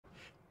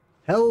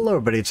Hello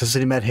everybody, it's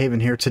City Matt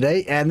Haven here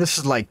today, and this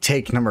is like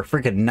take number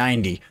freaking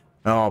 90.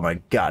 Oh my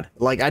god.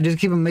 Like, I just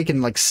keep on making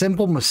like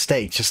simple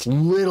mistakes, just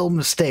little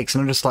mistakes,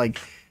 and I'm just like,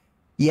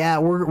 yeah,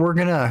 we're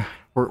gonna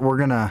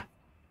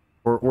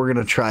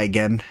try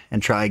again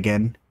and try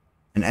again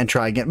and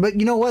try again. But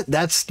you know what?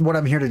 That's what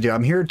I'm here to do.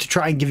 I'm here to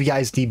try and give you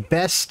guys the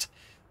best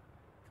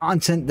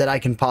content that I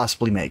can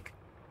possibly make.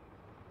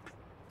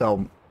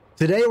 So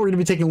today we're gonna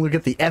be taking a look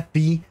at the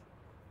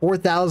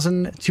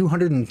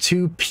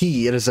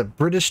FV4202P. It is a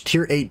British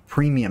Tier 8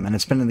 Premium, and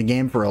it's been in the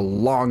game for a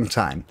long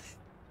time.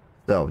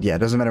 So, yeah, it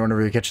doesn't matter whenever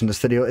you're catching this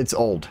video, it's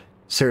old.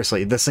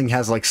 Seriously, this thing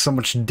has, like, so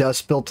much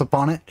dust built up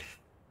on it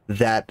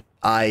that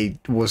I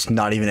was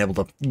not even able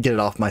to get it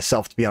off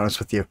myself, to be honest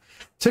with you.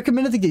 Took a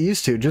minute to get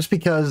used to, just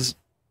because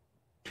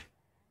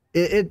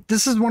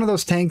this is one of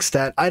those tanks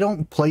that I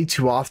don't play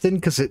too often,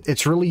 because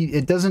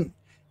it doesn't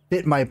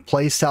fit my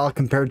play style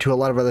compared to a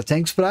lot of other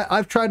tanks, but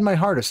I've tried my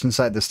hardest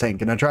inside this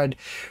tank, and I tried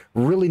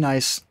really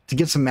nice to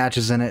get some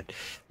matches in it.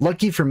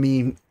 Lucky for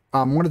me,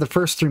 one of the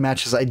first 3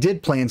 matches I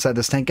did play inside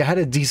this tank, I had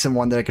a decent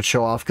one that I could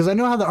show off, because I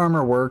know how the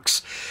armor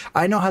works,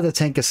 I know how the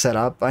tank is set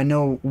up, I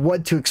know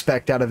what to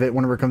expect out of it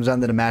whenever it comes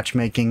down to the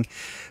matchmaking.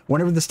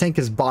 Whenever this tank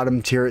is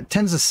bottom tier, it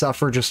tends to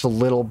suffer just a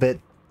little bit,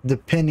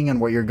 depending on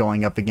what you're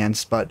going up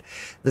against, but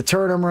the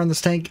turret armor on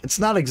this tank, it's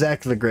not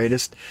exactly the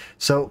greatest.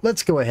 So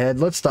let's go ahead,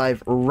 let's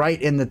dive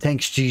right in the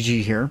tank's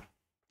GG here.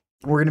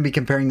 We're going to be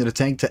comparing the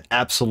tank to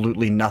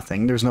absolutely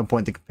nothing. There's no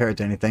point to compare it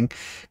to anything,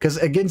 because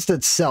against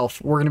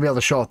itself, we're going to be able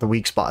to show off the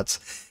weak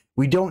spots.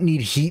 We don't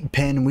need heat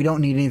pin, we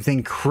don't need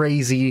anything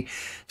crazy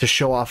to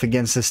show off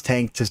against this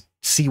tank to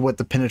see what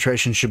the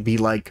penetration should be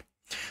like.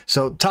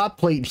 So top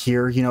plate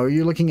here, you know,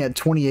 you're looking at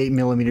 28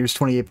 millimeters,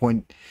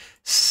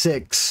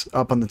 28.6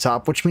 up on the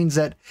top, which means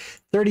that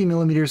 30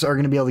 millimeters are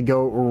going to be able to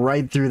go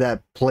right through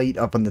that plate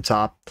up on the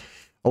top.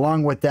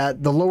 Along with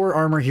that, the lower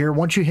armor here,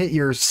 once you hit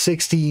your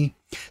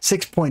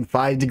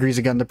 66.5 degrees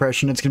of gun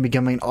depression, it's going to be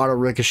becoming an auto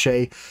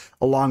ricochet.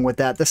 Along with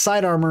that, the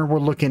side armor, we're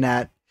looking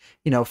at,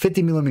 you know,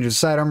 50 millimeters of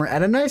side armor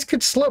at a nice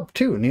good slope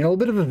too, and, you know, a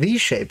bit of a V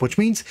shape, which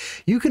means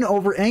you can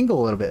over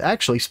angle a little bit.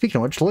 Actually, speaking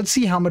of which, let's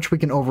see how much we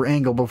can over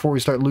angle before we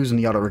start losing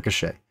the auto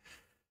ricochet.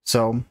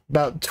 So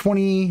about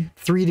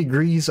 23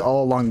 degrees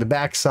all along the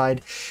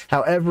backside.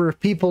 However, if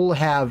people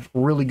have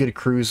really good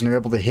crews and they're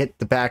able to hit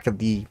the back of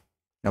the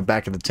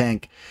back of the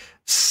tank,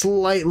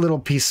 slight little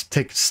piece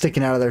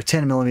sticking out of there,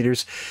 10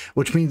 millimeters,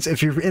 which means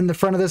if you're in the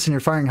front of this and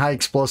you're firing high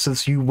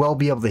explosives, you will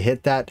be able to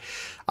hit that.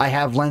 I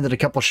have landed a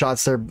couple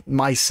shots there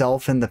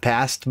myself in the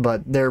past,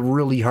 but they're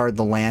really hard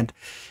to land,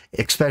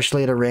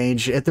 especially at a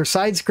range. If they're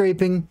side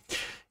scraping,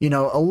 you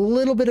know, a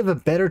little bit of a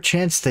better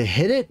chance to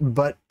hit it,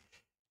 but,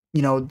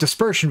 you know,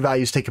 dispersion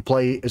values take a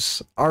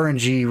place,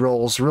 RNG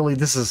rolls. Really,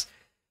 this is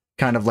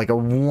kind of like a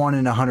 1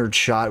 in 100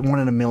 shot, 1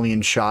 in a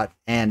million shot,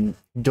 and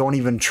don't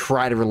even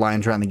try to rely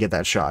on trying to get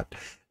that shot.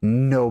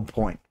 No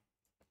point.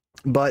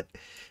 But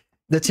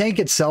the tank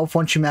itself,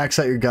 once you max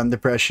out your gun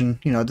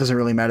depression, you know, it doesn't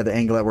really matter the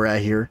angle that we're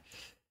at here.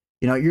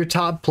 You know, your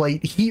top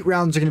plate, heat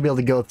rounds are going to be able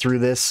to go through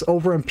this.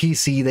 Over on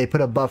PC, they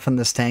put a buff in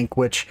this tank,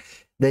 which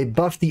they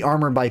buffed the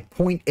armor by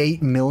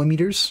 0.8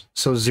 millimeters,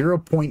 so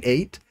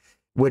 0.8,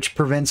 which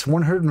prevents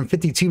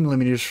 152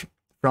 millimeters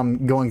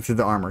from going through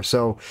the armor.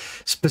 So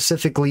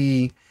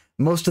specifically,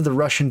 most of the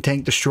Russian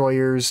tank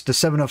destroyers, the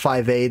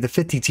 705A, the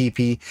 50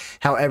 TP,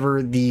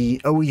 however, the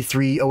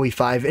OE3,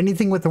 OE5,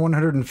 anything with the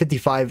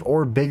 155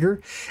 or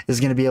bigger is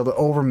going to be able to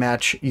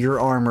overmatch your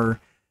armor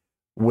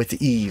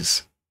with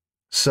ease.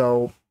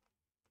 So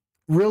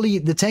really,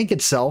 the tank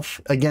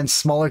itself, against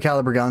smaller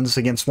caliber guns,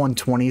 against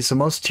 120s, so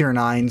most tier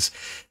 9s,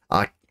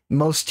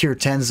 most tier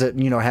 10s that,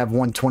 you know, have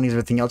 120s,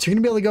 everything else, you're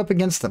going to be able to go up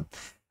against them.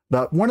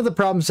 But one of the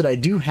problems that I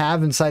do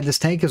have inside this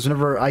tank is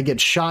whenever I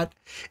get shot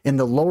in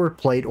the lower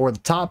plate or the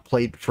top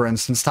plate, for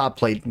instance, top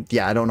plate,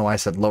 yeah, I don't know why I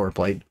said lower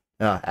plate.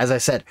 As I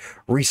said,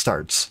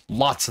 restarts,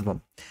 lots of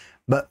them.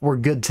 But we're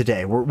good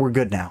today. We're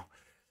good now.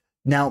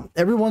 Now,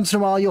 every once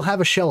in a while, you'll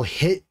have a shell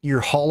hit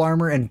your hull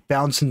armor and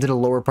bounce into the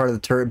lower part of the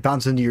turret,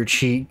 bounce into your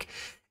cheek,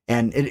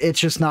 and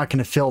it's just not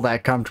going to feel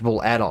that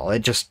comfortable at all. It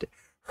just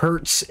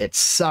hurts, it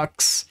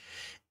sucks,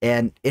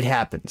 and it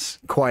happens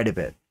quite a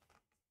bit.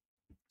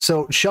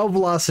 So shell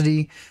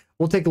velocity,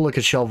 we'll take a look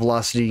at shell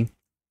velocity,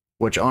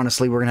 which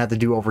honestly we're going to have to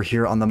do over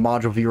here on the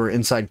module viewer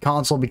inside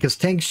console, because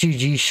Tanks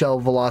GG shell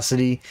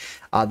velocity,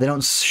 they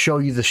don't show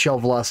you the shell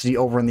velocity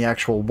over in the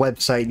actual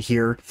website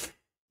here.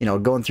 You know,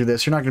 going through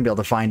this, you're not going to be able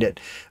to find it.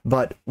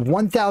 But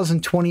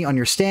 1020 on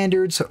your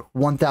standards,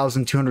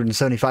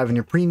 1275 on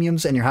your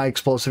premiums, and your high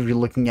explosive, you're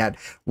looking at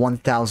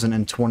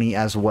 1020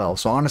 as well.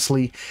 So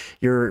honestly,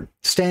 your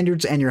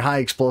standards and your high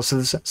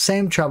explosives,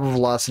 same travel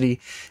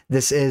velocity.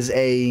 This is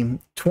a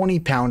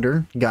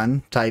 20-pounder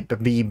gun type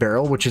B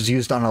barrel, which is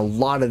used on a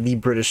lot of the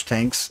British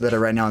tanks that are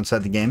right now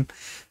inside the game.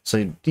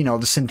 So, you know,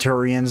 the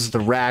Centurions, the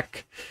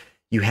Rack,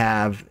 you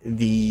have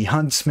the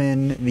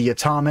Huntsman, the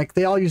Atomic,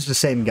 they all use the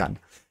same gun.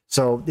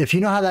 So if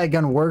you know how that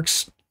gun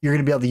works, you're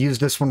going to be able to use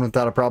this one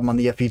without a problem on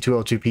the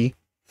FV202P.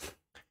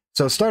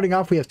 So starting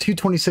off, we have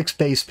 226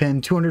 base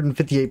pin,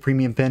 258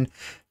 premium pin,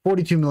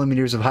 42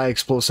 millimeters of high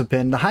explosive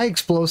pin. The high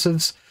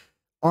explosives,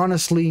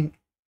 honestly,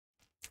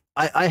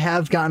 I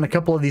have gotten a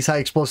couple of these high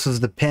explosives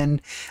to pin.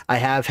 I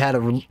have had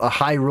a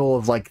high roll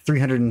of like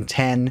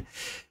 310,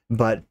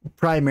 but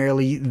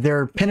primarily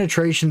their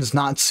penetration's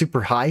not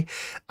super high.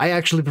 I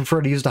actually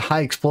prefer to use the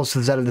high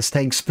explosives out of this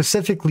tank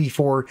specifically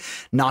for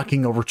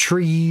knocking over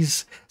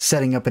trees,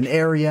 setting up an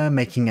area,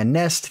 making a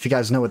nest. If you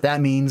guys know what that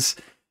means,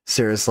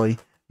 seriously,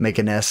 make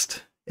a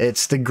nest.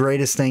 It's the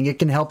greatest thing. It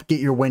can help get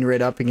your win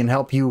rate up. It can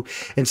help you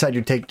inside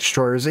your tank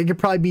destroyers. It could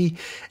probably be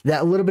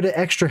that little bit of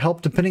extra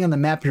help depending on the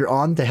map you're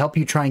on to help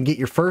you try and get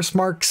your first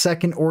mark,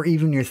 second, or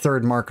even your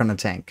third mark on a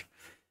tank.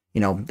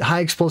 You know,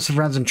 high explosive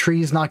rounds in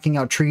trees, knocking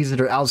out trees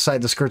that are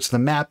outside the skirts of the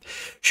map,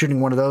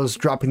 shooting one of those,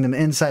 dropping them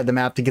inside the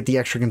map to get the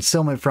extra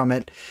concealment from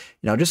it.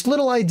 You know, just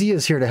little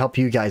ideas here to help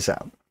you guys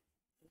out.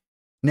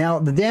 Now,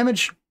 the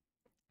damage,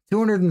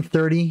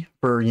 230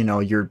 for, you know,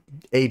 your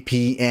AP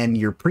and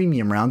your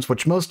premium rounds,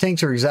 which most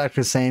tanks are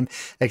exactly the same,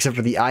 except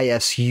for the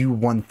ISU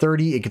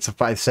 130. It gets a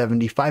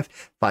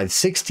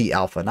 560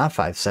 alpha, not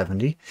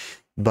 570.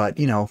 But,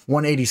 you know,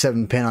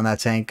 187 pin on that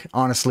tank.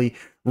 Honestly,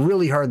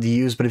 really hard to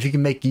use, but if you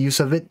can make use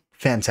of it,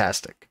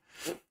 fantastic.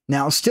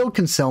 Now, still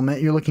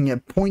concealment, you're looking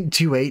at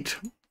 0.28.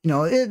 You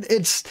know,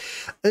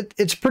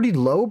 it's pretty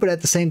low, but at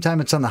the same time,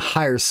 it's on the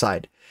higher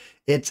side.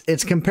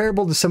 It's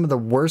comparable to some of the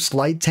worst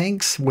light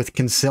tanks with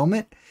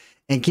concealment.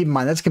 And keep in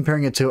mind, that's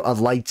comparing it to a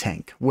light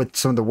tank with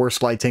some of the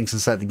worst light tanks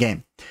inside the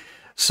game.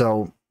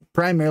 So,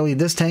 primarily,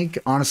 this tank,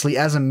 honestly,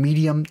 as a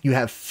medium, you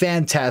have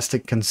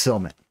fantastic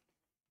concealment.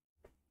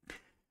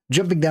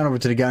 Jumping down over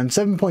to the gun,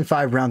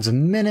 7.5 rounds a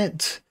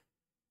minute,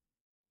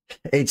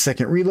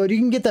 8-second reload. You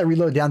can get that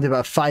reload down to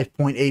about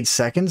 5.8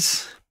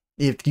 seconds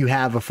if you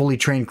have a fully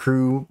trained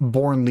crew,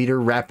 born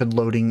leader, rapid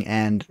loading,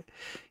 and,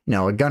 you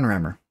know, a gun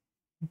rammer.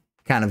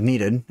 Kind of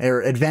needed.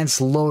 Or advanced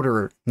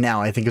loader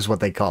now, I think is what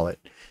they call it.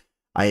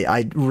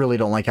 I really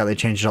don't like how they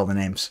changed all the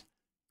names.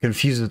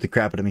 Confuses the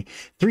crap out of me.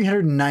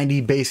 390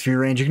 base view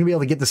range. You're going to be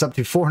able to get this up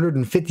to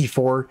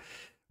 454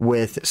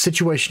 with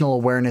situational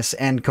awareness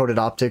and coded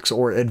optics,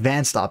 or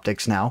advanced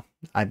optics now.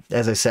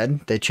 As I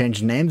said, they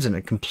changed names and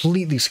it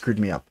completely screwed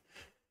me up.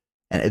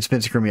 And it's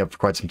been screwing me up for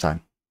quite some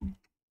time.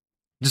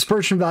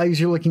 Dispersion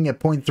values, you're looking at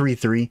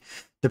 0.33.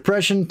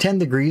 Depression, 10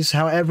 degrees.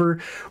 However,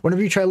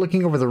 whenever you try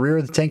looking over the rear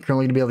of the tank, you're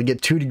only going to be able to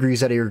get 2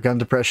 degrees out of your gun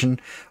depression.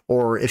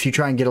 Or if you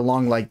try and get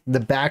along like the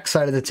back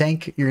side of the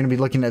tank, you're going to be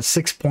looking at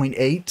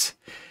 6.8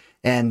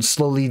 and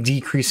slowly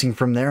decreasing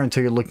from there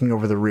until you're looking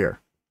over the rear.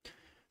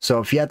 So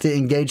if you have to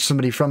engage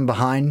somebody from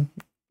behind,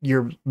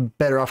 you're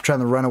better off trying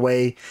to run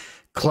away,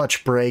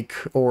 clutch break,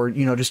 or,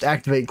 you know, just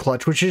activate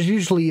clutch, which is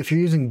usually, if you're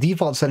using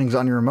default settings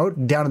on your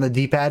remote, down on the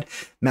D-pad,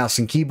 mouse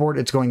and keyboard,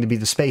 it's going to be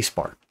the space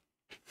bar.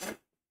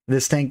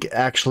 This tank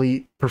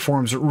actually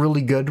performs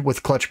really good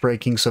with clutch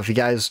braking, so if you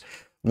guys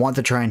want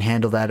to try and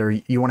handle that, or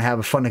you want to have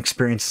a fun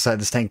experience inside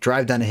this tank,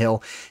 drive down a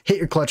hill, hit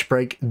your clutch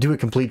brake, do a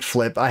complete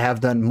flip. I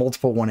have done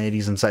multiple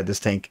 180s inside this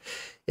tank.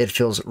 It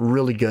feels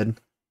really good.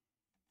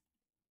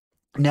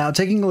 Now,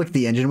 taking a look at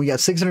the engine, we got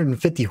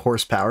 650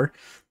 horsepower.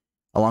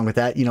 Along with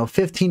that, you know,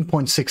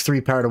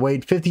 15.63 power to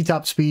weight, 50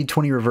 top speed,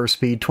 20 reverse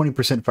speed,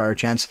 20% fire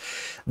chance.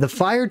 The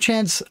fire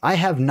chance, I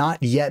have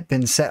not yet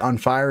been set on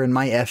fire in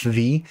my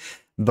FV,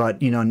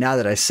 but, you know, now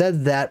that I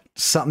said that,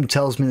 something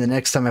tells me the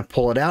next time I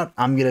pull it out,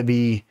 I'm gonna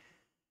be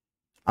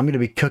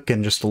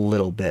cooking just a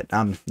little bit.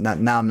 I'm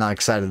not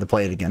excited to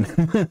play it again.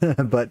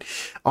 But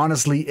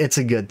honestly, it's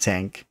a good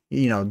tank.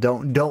 You know,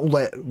 don't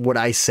let what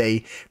I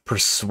say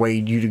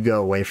persuade you to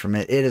go away from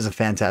it. It is a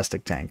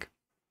fantastic tank.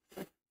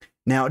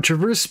 Now,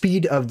 traverse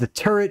speed of the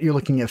turret, you're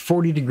looking at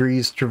 40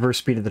 degrees. Traverse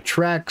speed of the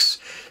tracks,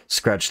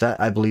 scratch that.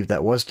 I believe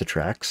that was the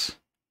tracks.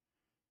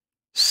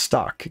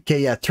 Stock.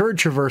 Okay, yeah, turret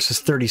traverse is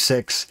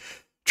 36.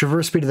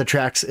 Traverse speed of the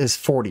tracks is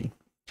 40.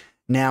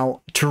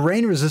 Now,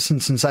 terrain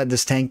resistance inside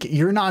this tank,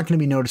 you're not going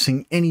to be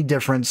noticing any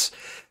difference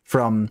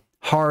from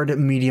hard,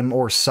 medium,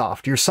 or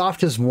soft. Your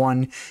soft is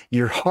 1,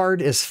 your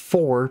hard is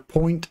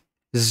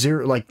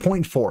 4.0, like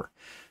 0.4.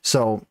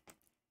 So,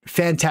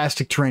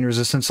 fantastic terrain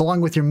resistance, along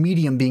with your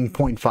medium being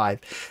 0.5.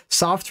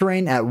 Soft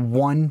terrain at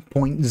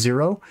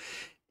 1.0.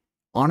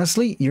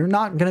 Honestly, you're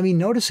not going to be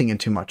noticing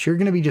it too much. You're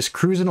going to be just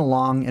cruising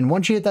along, and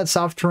once you hit that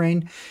soft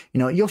terrain, you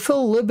know, you'll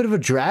feel a little bit of a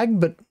drag,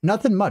 but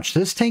nothing much.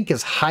 This tank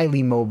is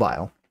highly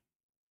mobile.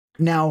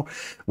 Now,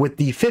 with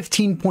the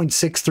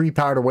 15.63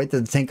 power to weight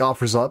that the tank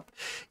offers up,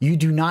 you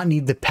do not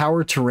need the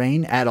power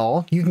terrain at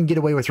all. You can get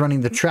away with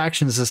running the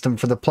traction system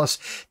for the plus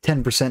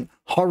 10%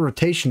 hard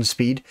rotation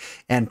speed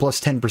and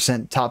plus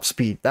 10% top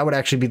speed. That would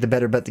actually be the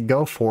better bet to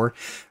go for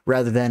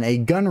rather than a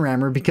gun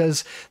rammer,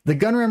 because the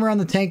gun rammer on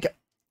the tank,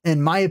 in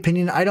my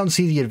opinion, I don't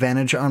see the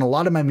advantage. On a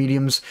lot of my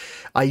mediums,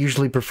 I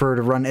usually prefer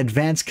to run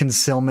advanced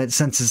concealment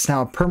since it's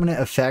now a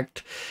permanent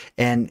effect,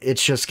 and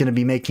it's just going to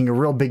be making a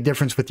real big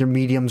difference with your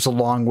mediums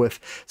along with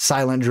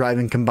silent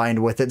driving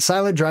combined with it.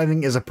 Silent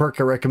driving is a perk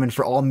I recommend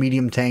for all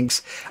medium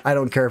tanks. I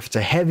don't care if it's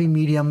a heavy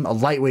medium, a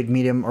lightweight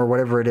medium, or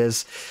whatever it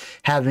is.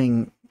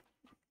 Having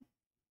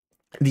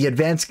the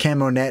advanced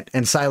camo net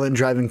and silent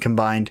driving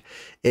combined,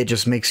 it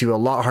just makes you a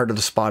lot harder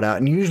to spot out,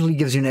 and usually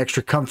gives you an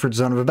extra comfort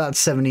zone of about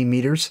 70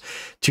 meters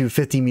to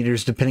 50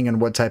 meters, depending on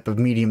what type of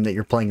medium that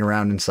you're playing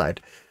around inside.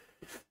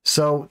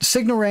 So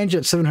signal range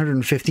at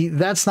 750,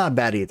 that's not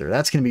bad either.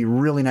 That's going to be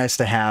really nice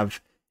to have,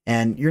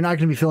 and you're not going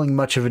to be feeling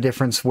much of a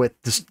difference with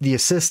the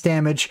assist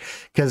damage,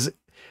 because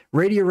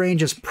radio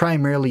range is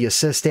primarily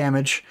assist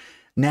damage.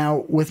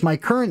 Now, with my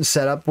current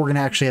setup, we're going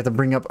to actually have to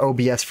bring up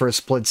OBS for a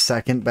split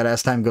second, but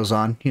as time goes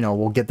on, you know,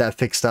 we'll get that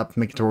fixed up,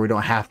 make it to where we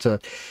don't have to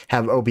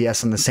have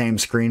OBS on the same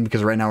screen,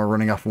 because right now we're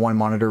running off one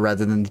monitor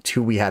rather than the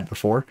two we had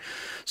before.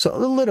 So a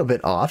little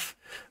bit off,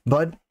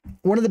 but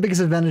one of the biggest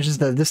advantages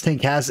that this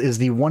tank has is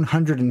the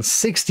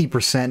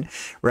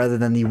 160% rather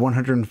than the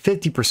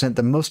 150%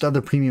 that most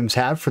other premiums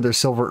have for their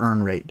silver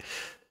earn rate.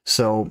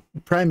 So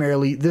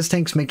primarily, this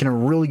tank's making a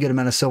really good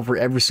amount of silver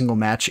every single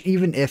match,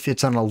 even if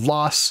it's on a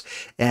loss,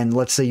 and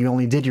let's say you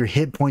only did your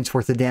hit points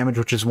worth of damage,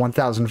 which is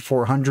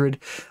 1,400.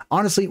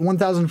 Honestly,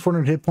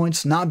 1,400 hit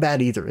points, not bad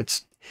either.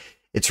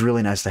 It's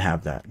really nice to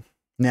have that.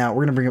 Now,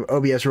 we're going to bring up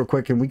OBS real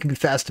quick, and we can be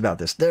fast about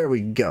this. There we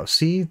go.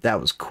 See?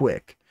 That was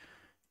quick.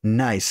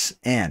 Nice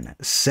and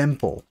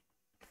simple.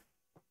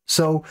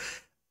 So,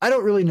 I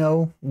don't really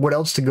know what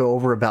else to go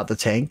over about the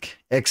tank,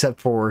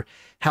 except for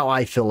how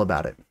I feel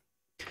about it.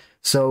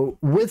 So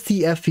with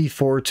the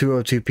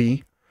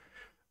FV4202P,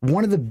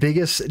 one of the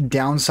biggest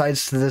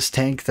downsides to this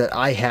tank that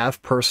I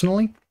have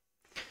personally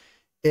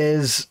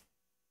is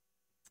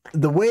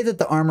the way that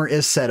the armor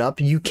is set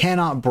up. You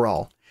cannot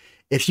brawl.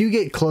 If you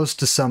get close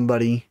to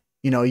somebody,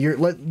 you know,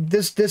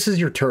 this is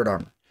your turret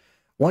armor.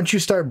 Once you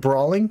start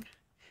brawling,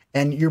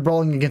 and you're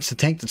brawling against a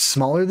tank that's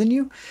smaller than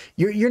you,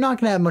 you're not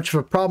going to have much of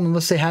a problem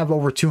unless they have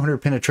over 200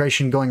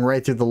 penetration going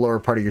right through the lower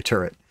part of your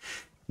turret.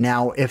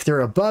 Now, if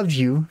they're above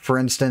you, for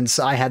instance,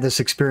 I had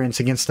this experience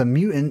against a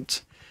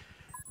mutant,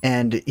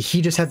 and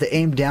he just had to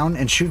aim down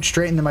and shoot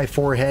straight into my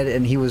forehead,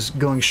 and he was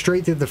going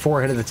straight through the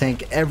forehead of the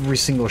tank every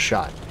single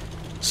shot.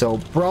 So,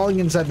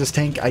 brawling inside this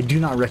tank, I do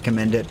not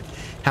recommend it.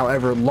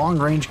 However,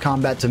 long-range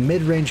combat to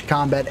mid-range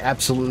combat,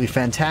 absolutely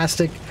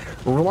fantastic.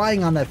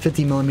 Relying on that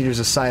 50 millimeters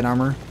of side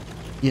armor,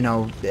 you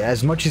know,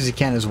 as much as you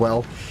can as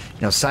well.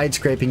 You know, side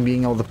scraping,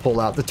 being able to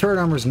pull out. The turret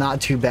armor is not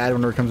too bad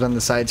when it comes down to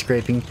the side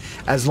scraping,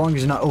 as long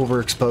as you're not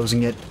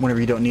overexposing it whenever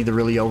you don't need to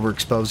really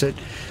overexpose it.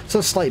 So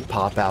slight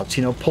pop outs,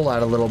 you know, pull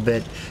out a little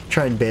bit,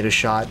 try and bait a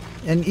shot.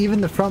 And even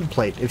the front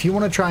plate, if you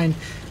want to try and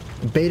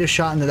bait a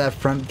shot into that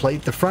front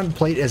plate, the front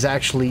plate is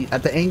actually,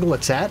 at the angle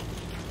it's at,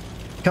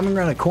 coming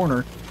around a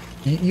corner,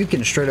 you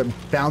can straight up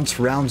bounce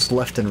rounds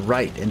left and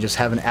right and just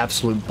have an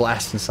absolute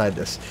blast inside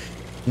this.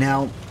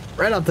 Now,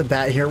 right off the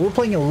bat here, we're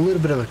playing a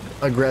little bit of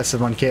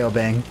aggressive on KO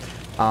Bang.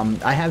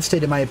 I have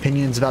stated my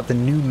opinions about the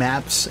new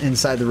maps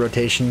inside the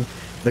rotation.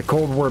 The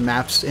Cold War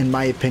maps, in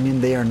my opinion,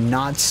 they are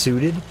not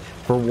suited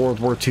for World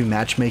War II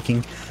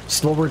matchmaking.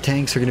 Slower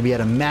tanks are going to be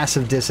at a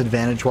massive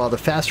disadvantage, while the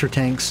faster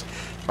tanks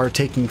are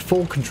taking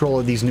full control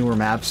of these newer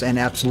maps and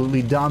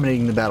absolutely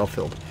dominating the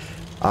battlefield.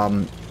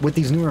 With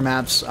these newer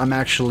maps, I'm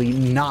actually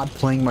not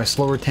playing my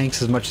slower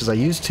tanks as much as I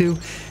used to,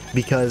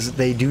 because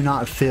they do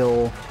not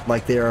feel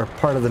like they are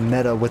part of the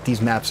meta with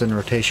these maps in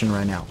rotation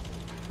right now.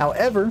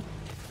 However,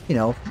 you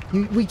know,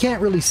 we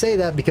can't really say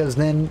that, because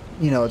then,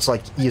 you know, it's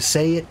like you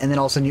say it and then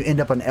all of a sudden you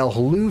end up on El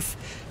Haluf,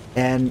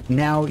 and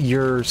now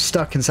you're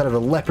stuck inside of a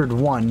Leopard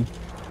 1,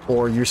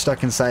 or you're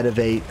stuck inside of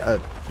a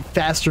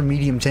faster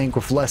medium tank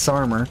with less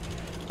armor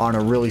on a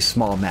really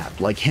small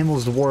map, like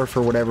Himmel's Dwarf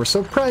or whatever.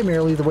 So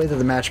primarily, the way that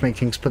the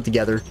matchmaking's put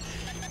together,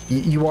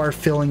 you are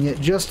filling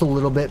it just a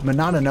little bit, but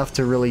not enough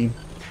to really, you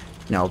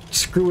know,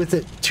 screw with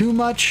it too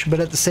much. But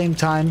at the same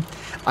time,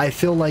 I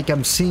feel like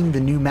I'm seeing the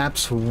new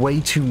maps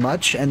way too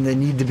much, and they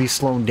need to be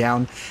slowed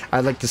down.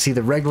 I'd like to see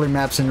the regular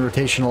maps in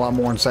rotation a lot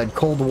more inside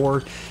Cold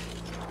War.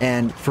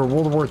 And for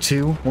World War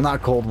II, well,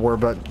 not Cold War,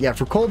 but yeah,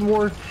 for Cold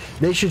War,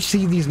 they should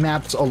see these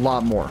maps a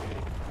lot more.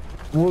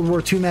 World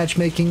War II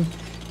matchmaking,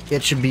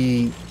 it should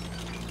be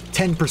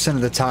 10%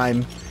 of the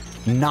time,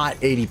 not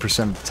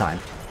 80% of the time.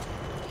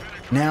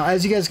 Now,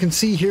 as you guys can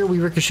see here, we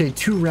ricocheted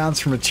 2 rounds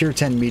from a tier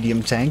 10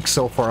 medium tank,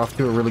 so far off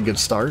to a really good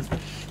start.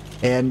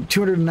 And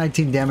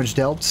 219 damage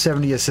dealt,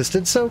 70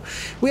 assisted, so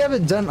we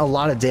haven't done a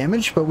lot of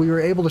damage, but we were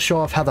able to show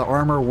off how the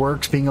armor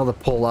works, being able to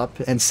pull up.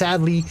 And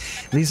sadly,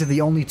 these are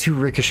the only 2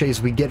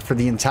 ricochets we get for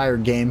the entire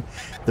game.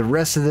 The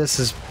rest of this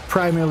is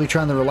primarily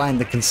trying to rely on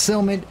the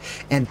concealment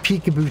and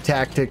peekaboo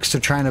tactics to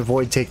try and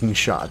avoid taking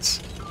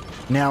shots.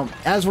 Now,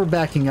 as we're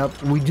backing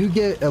up, we do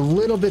get a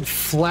little bit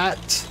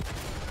flat,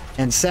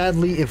 and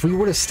sadly, if we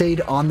would have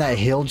stayed on that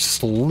hill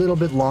just a little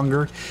bit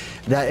longer,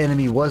 that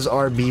enemy was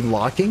RB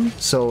locking.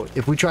 So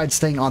if we tried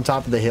staying on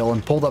top of the hill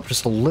and pulled up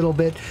just a little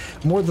bit,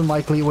 more than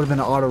likely it would have been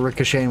an auto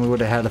ricochet and we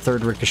would have had a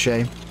 3rd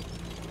ricochet.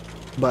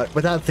 But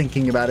without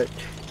thinking about it,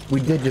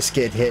 we did just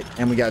get hit,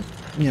 and we got,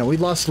 you know, we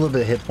lost a little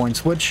bit of hit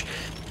points, which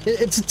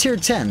it's a tier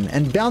 10,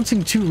 and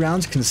bouncing 2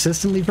 rounds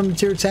consistently from a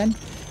tier 10,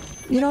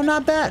 you know,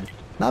 not bad.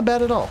 Not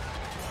bad at all.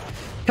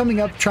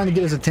 Coming up, trying to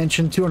get his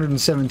attention,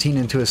 217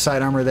 into his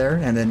side armor there,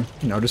 and then,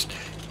 you know, just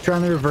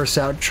trying to reverse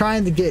out,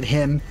 trying to get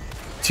him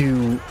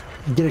to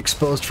get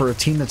exposed for a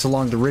team that's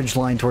along the ridge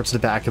line towards the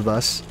back of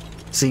us,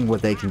 seeing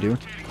what they can do.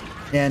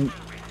 And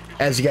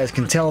as you guys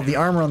can tell, the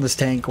armor on this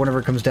tank, whenever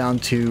it comes down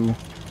to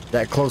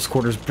that close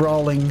quarters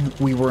brawling,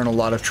 we were in a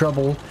lot of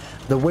trouble.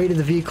 The weight of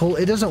the vehicle,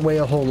 it doesn't weigh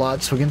a whole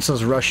lot, so against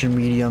those Russian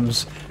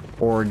mediums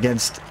or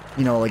against,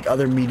 you know, like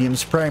other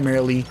mediums,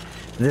 primarily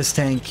this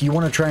tank, you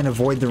want to try and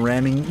avoid the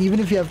ramming, even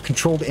if you have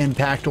controlled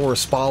impact or a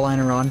spa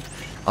liner on.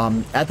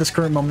 At this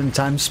current moment in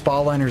time, spa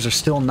liners are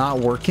still not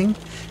working.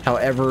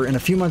 However, in a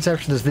few months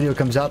after this video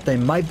comes out, they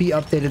might be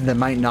updated, they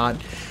might not.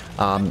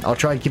 I'll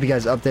try to keep you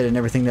guys updated on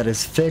everything that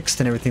is fixed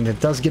and everything that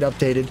does get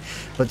updated.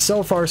 But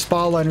so far,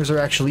 spa liners are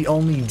actually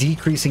only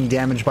decreasing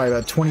damage by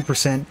about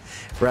 20%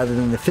 rather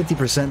than the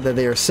 50% that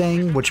they are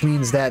saying, which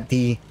means that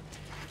the...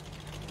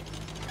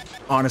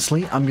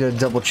 Honestly, I'm going to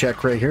double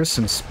check right here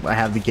since I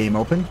have the game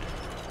open.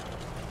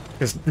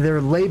 Because they're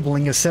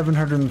labeling a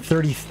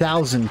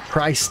 730,000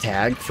 price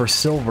tag for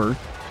silver,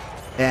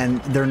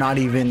 and they're not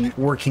even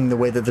working the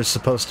way that they're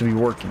supposed to be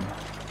working.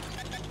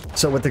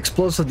 So with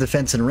explosive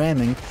defense and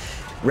ramming,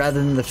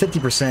 rather than the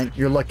 50%,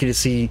 you're lucky to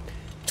see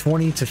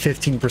 20 to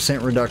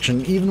 15%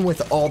 reduction, even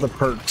with all the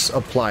perks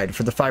applied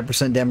for the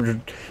 5% damage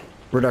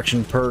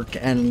reduction perk,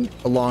 and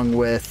along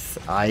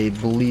with, I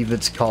believe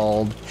it's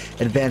called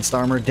advanced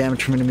armor,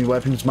 damage from enemy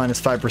weapons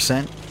minus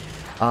 5%,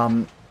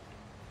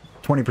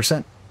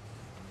 20%.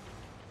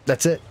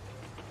 That's it.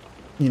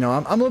 You know,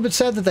 I'm a little bit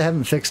sad that they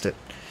haven't fixed it.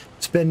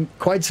 It's been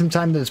quite some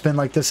time that it's been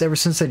like this ever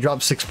since they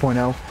dropped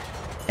 6.0,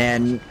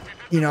 and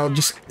you know,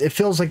 just it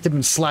feels like they've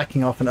been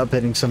slacking off and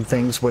updating some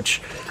things,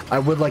 which I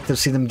would like to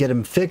see them get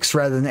them fixed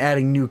rather than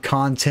adding new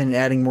content,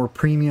 adding more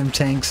premium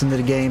tanks into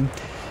the game.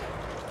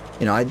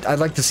 You know, I'd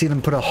like to see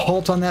them put a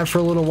halt on that for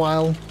a little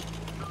while,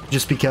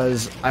 just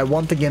because I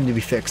want the game to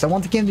be fixed. I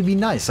want the game to be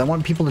nice. I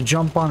want people to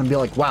jump on and be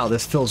like, wow,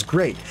 this feels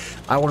great.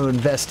 I want to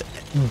invest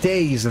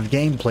days of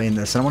gameplay in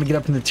this, and I want to get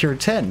up in the tier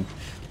 10,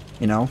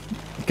 you know,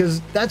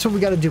 because that's what we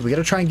got to do. We got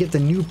to try and get the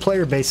new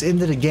player base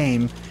into the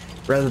game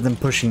rather than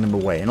pushing them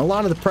away. And a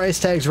lot of the price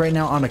tags right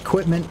now on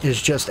equipment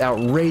is just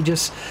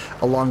outrageous,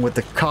 along with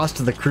the cost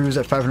of the cruise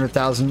at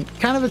 500,000,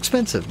 kind of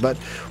expensive. But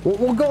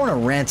we'll go on a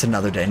rant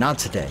another day, not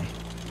today.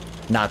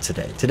 Not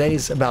today.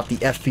 Today's about the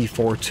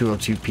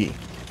FV4202P.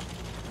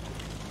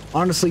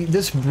 Honestly,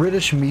 this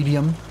British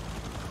medium,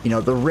 you know,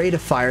 the rate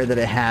of fire that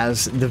it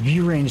has, the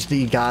view range that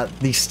you got,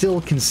 the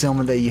still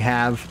concealment that you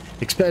have,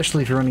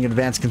 especially if you're running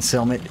advanced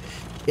concealment,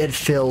 it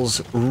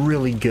feels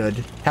really good.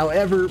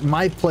 However,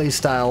 my play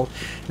style,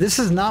 this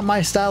is not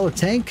my style of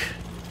tank,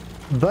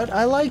 but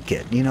I like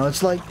it. You know,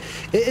 it's like,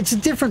 it's a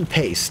different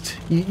pace.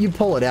 You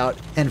pull it out,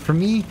 and for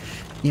me,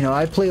 you know,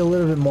 I play a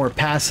little bit more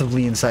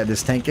passively inside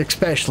this tank,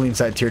 especially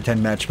inside tier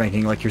 10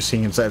 matchmaking like you're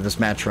seeing inside this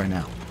match right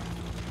now.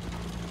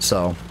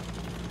 So,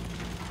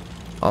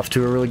 off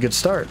to a really good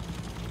start.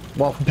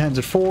 Waffen Panzer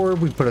IV,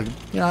 we put a,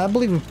 you know, I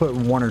believe we put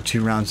 1 or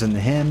 2 rounds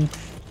into him.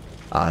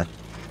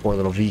 Poor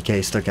little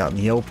VK stuck out in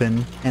the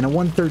open, and a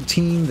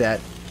 113 that,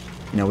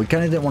 you know, we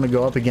kind of didn't want to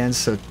go up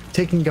against, so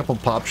taking a couple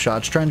pop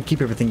shots, trying to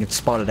keep everything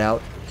spotted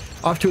out.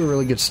 Off to a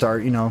really good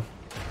start, you know,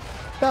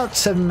 about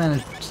 7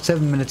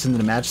 minutes into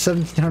the match,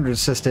 1700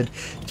 assisted,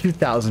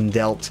 2000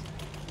 dealt.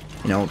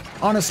 You know,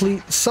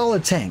 honestly,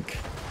 solid tank.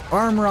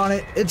 Armor on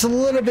it, it's a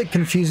little bit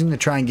confusing to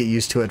try and get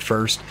used to at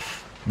first,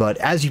 but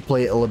as you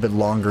play it a little bit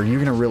longer, you're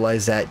going to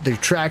realize that the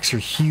tracks are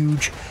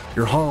huge,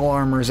 your hull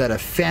armor is at a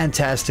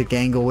fantastic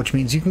angle, which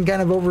means you can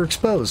kind of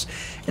overexpose.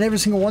 And every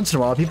single once in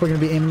a while, people are going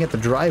to be aiming at the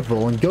drive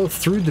hole and go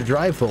through the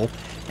drive hole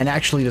and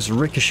actually just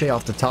ricochet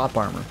off the top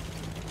armor.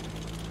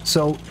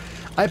 So,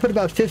 I put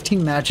about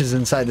 15 matches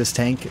inside this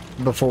tank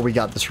before we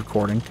got this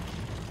recording,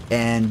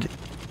 and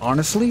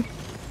honestly,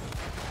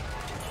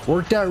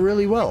 worked out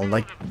really well.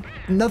 Like,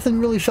 nothing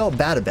really felt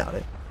bad about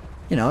it.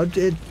 You know,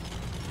 it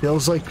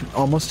feels like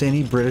almost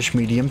any British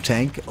medium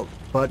tank,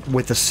 but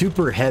with a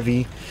super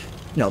heavy,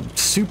 you know,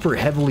 super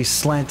heavily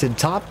slanted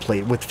top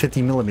plate with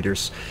 50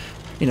 millimeters.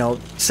 You know,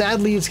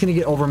 sadly, it's going to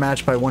get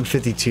overmatched by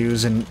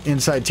 152s, and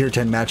inside tier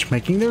 10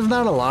 matchmaking, there's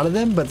not a lot of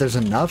them, but there's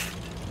enough.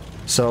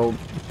 So,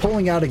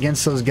 pulling out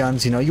against those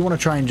guns, you know, you want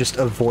to try and just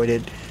avoid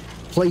it,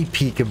 play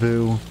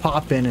peekaboo,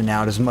 pop in and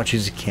out as much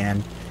as you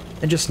can,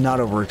 and just not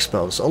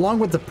overexpose. Along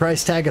with the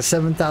price tag of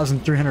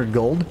 7,300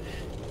 gold,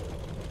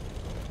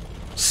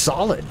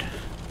 solid.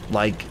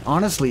 Like,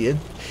 honestly,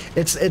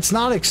 it's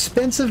not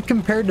expensive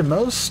compared to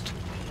most,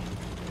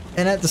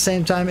 and at the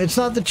same time, it's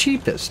not the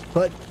cheapest,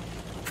 but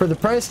for the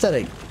price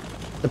tag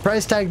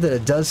that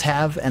it does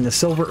have, and the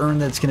silver urn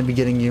that it's going to be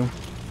getting you,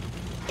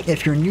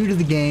 if you're new to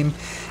the game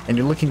and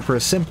you're looking for a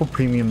simple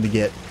premium to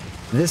get,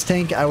 this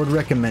tank, I would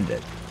recommend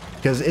it,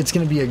 because it's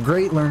going to be a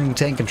great learning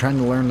tank and trying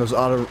to learn those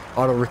auto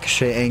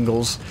ricochet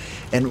angles,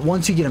 and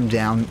once you get them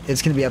down,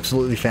 it's going to be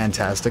absolutely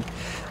fantastic.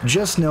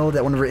 Just know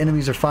that whenever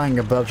enemies are firing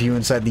above you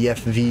inside the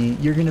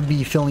FV, you're going to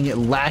be feeling it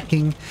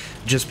lacking,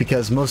 just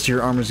because most of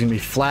your armor is going to be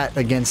flat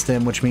against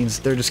them, which means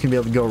they're just going to be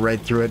able to go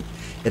right through it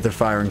if they're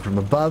firing from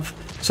above.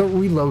 So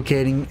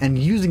relocating and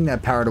using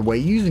that power to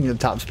weight, using the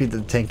top speed that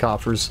the tank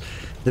offers,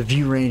 the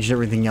view range and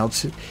everything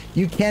else,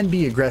 you can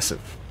be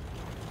aggressive.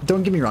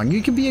 don't get me wrong,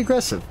 you can be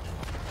aggressive,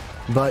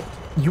 but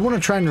you want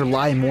to try and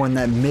rely more on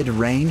that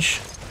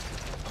mid-range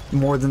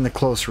more than the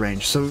close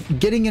range. So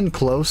getting in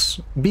close,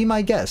 be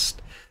my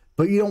guest,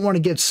 but you don't want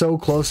to get so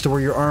close to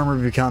where your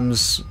armor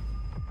becomes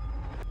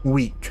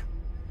weak.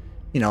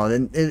 You know,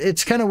 and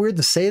it's kind of weird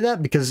to say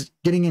that, because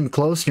getting in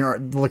close,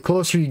 the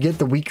closer you get,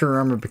 the weaker your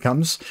armor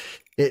becomes.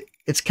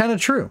 It's kind of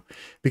true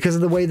because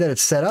of the way that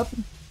it's set up.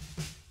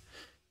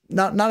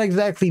 Not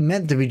exactly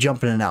meant to be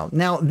jumping in and out.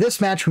 Now, this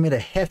match we made a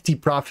hefty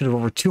profit of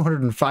over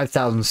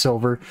 205,000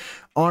 silver.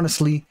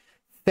 Honestly,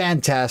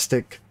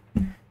 fantastic.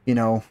 You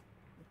know,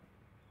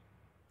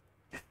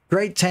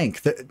 great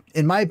tank.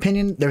 In my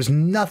opinion, there's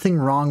nothing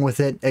wrong with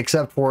it,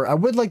 except for I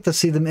would like to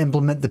see them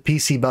implement the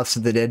PC buffs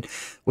that they did,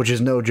 which is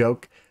no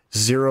joke.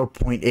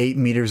 0.8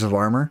 meters of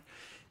armor,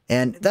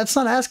 and that's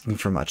not asking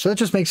for much. So that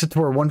just makes it to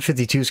where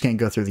 152s can't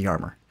go through the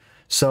armor.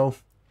 So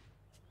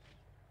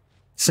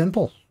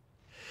simple.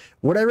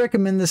 Would I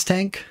recommend this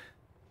tank?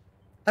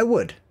 I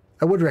would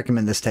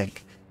recommend this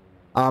tank.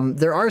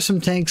 There are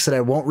some tanks that I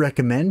won't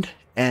recommend,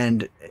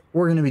 and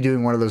we're going to be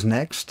doing one of those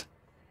next,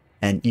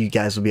 and you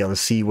guys will be able to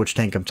see which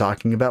tank I'm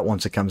talking about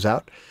once it comes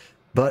out.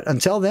 But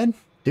until then,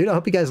 dude, I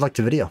hope you guys liked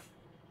the video.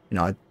 You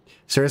know,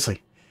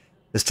 seriously,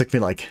 this took me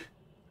like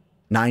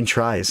 9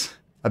 tries.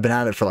 I've been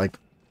at it for like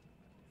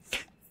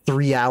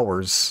 3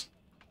 hours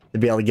to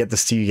be able to get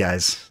this to you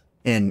guys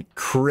in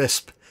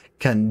crisp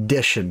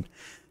condition.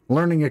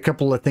 Learning a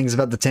couple of things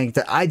about the tank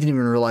that I didn't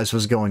even realize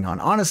was going on.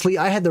 Honestly,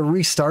 I had to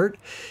restart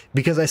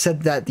because I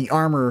said that the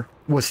armor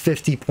was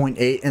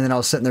 50.8, and then I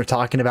was sitting there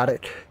talking about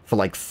it for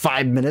like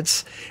 5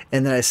 minutes,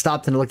 and then I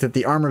stopped and looked at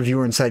the armor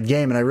viewer inside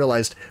game, and I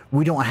realized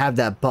we don't have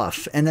that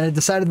buff. And then I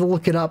decided to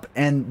look it up,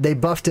 and they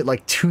buffed it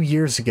like 2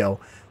 years ago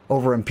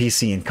over on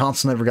PC, and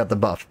console never got the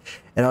buff.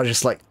 And I was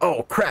just like,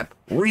 oh crap,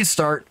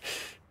 restart,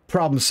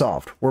 problem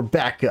solved. We're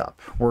back up.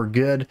 We're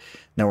good.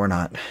 No, we're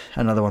not.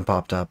 Another one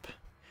popped up.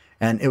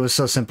 And it was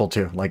so simple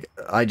too. Like,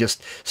 I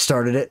just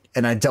started it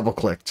and I double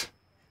clicked.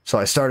 So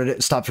I started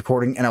it, stopped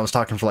recording, and I was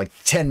talking for like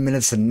 10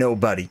 minutes to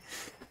nobody.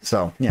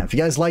 So yeah, if you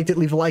guys liked it,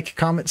 leave a like,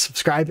 comment,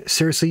 subscribe.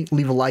 Seriously,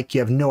 leave a like. You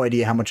have no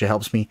idea how much it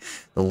helps me.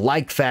 The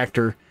like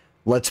factor,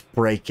 let's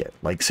break it.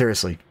 Like,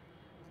 seriously.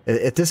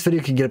 If this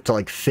video could get up to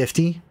like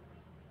 50,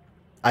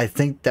 I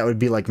think that would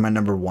be like my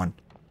 #1.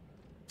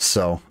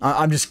 So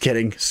I'm just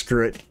kidding.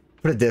 Screw it.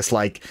 Put a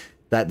dislike.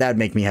 That'd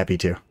make me happy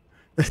too.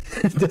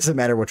 It doesn't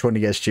matter which one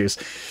you guys choose.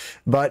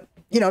 But,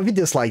 you know, if you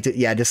disliked it,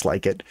 yeah,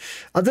 dislike it.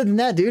 Other than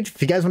that, dude,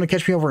 if you guys want to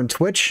catch me over on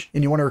Twitch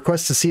and you want to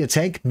request to see a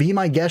tank, be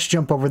my guest,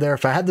 jump over there.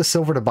 If I had the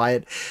silver to buy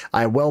it,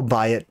 I will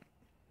buy it.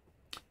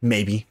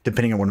 Maybe,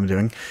 depending on what I'm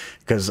doing,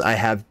 because I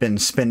have been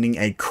spending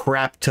a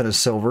crap ton of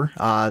silver.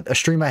 A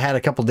stream I had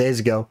a couple days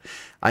ago,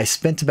 I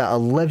spent about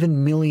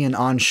 11 million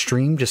on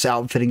stream just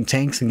outfitting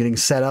tanks and getting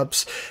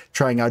setups,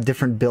 trying out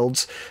different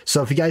builds.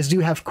 So if you guys do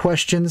have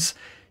questions,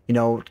 you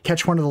know,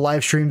 catch one of the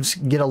live streams,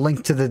 get a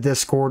link to the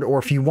Discord, or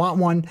if you want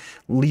one,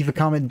 leave a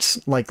comment,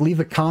 leave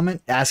a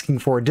comment asking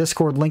for a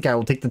Discord link. I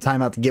will take the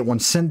time out to get one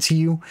sent to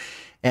you,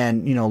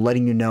 and, you know,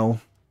 letting you know.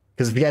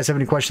 Because if you guys have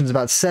any questions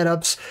about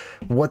setups,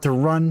 what to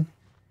run,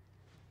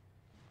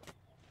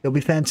 it'll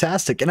be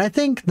fantastic. And I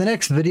think the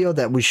next video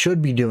that we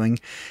should be doing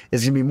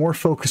is going to be more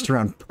focused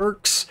around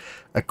perks,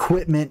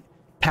 equipment,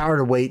 power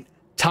to weight,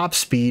 top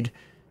speed,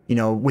 you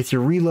know, with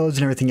your reloads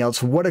and everything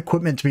else, what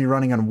equipment to be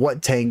running on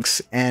what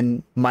tanks,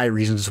 and my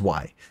reasons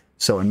why.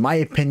 So in my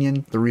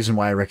opinion, the reason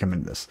why I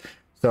recommend this.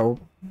 So,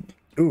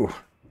 ooh,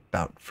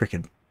 about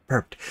freaking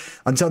burped.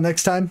 Until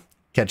next time,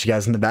 catch you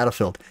guys in the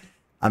battlefield.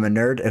 I'm a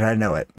nerd and I know it.